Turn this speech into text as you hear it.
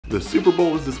The Super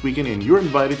Bowl is this weekend and you're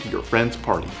invited to your friend's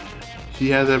party. He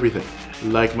has everything.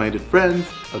 Like-minded friends,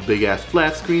 a big-ass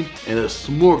flat screen, and a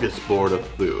smorgasbord of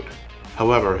food.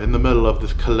 However, in the middle of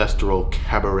this cholesterol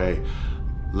cabaret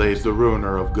lays the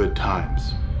ruiner of good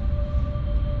times.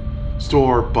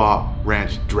 Store-bought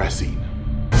ranch dressing.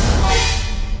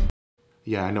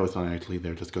 Yeah, I know it's not actually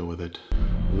there, just go with it.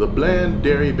 The bland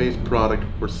dairy-based product,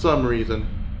 for some reason,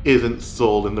 isn't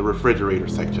sold in the refrigerator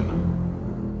section.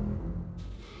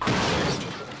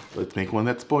 Let's make one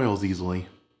that spoils easily.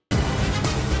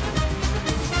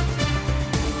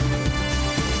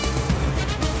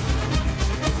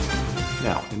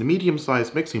 Now, in a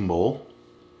medium-sized mixing bowl,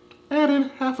 add in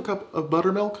half a cup of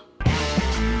buttermilk,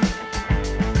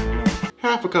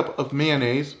 half a cup of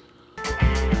mayonnaise,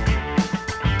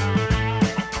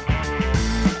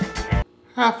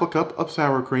 half a cup of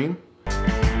sour cream,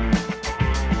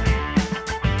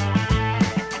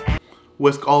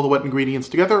 whisk all the wet ingredients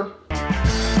together,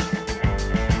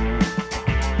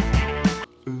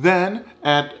 then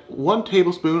add 1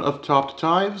 tablespoon of chopped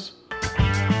chives,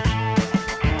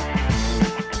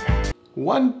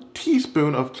 1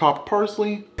 teaspoon of chopped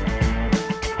parsley,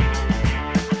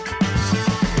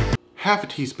 half a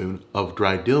teaspoon of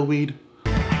dried dill weed,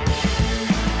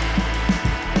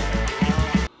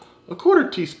 a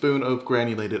 1/4 teaspoon of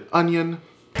granulated onion,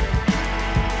 a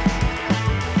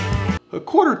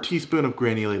 1/4 teaspoon of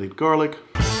granulated garlic,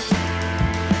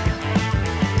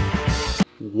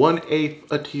 1/8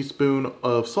 a teaspoon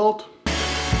of salt,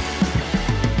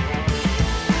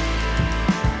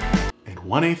 and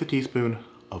 1/8 a teaspoon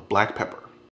of black pepper.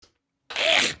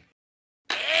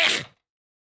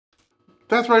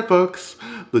 That's right, folks.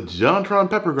 The JonTron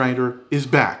pepper grinder is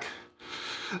back.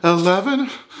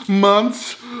 11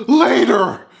 months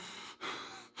later.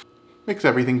 Mix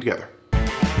everything together.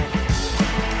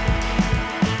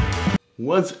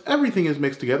 Once everything is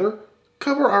mixed together,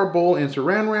 cover our bowl in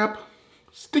saran wrap,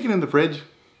 stick it in the fridge.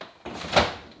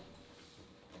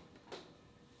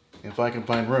 If I can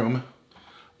find room.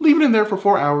 Leave it in there for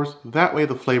 4 hours, that way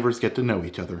the flavors get to know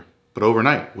each other. But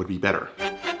overnight would be better.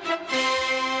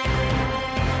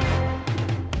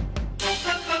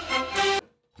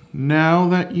 Now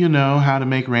that you know how to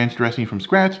make ranch dressing from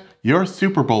scratch, your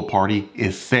Super Bowl party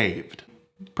is saved.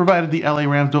 Provided the LA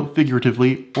Rams don't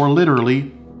figuratively, or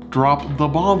literally, drop the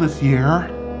ball this year.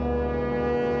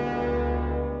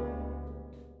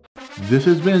 This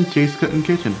has been Chase Cuttin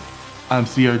Kitchen. I'm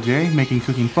CRJ, making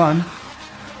cooking fun,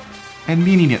 and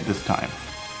meaning it this time.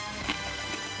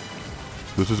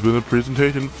 This has been a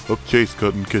presentation of Chase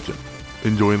Cuttin Kitchen.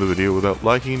 Enjoying the video without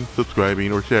liking,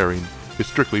 subscribing, or sharing is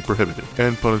strictly prohibited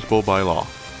and punishable by law.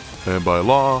 And by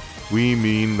law, we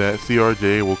mean that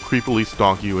CRJ will creepily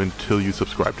stalk you until you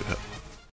subscribe to him.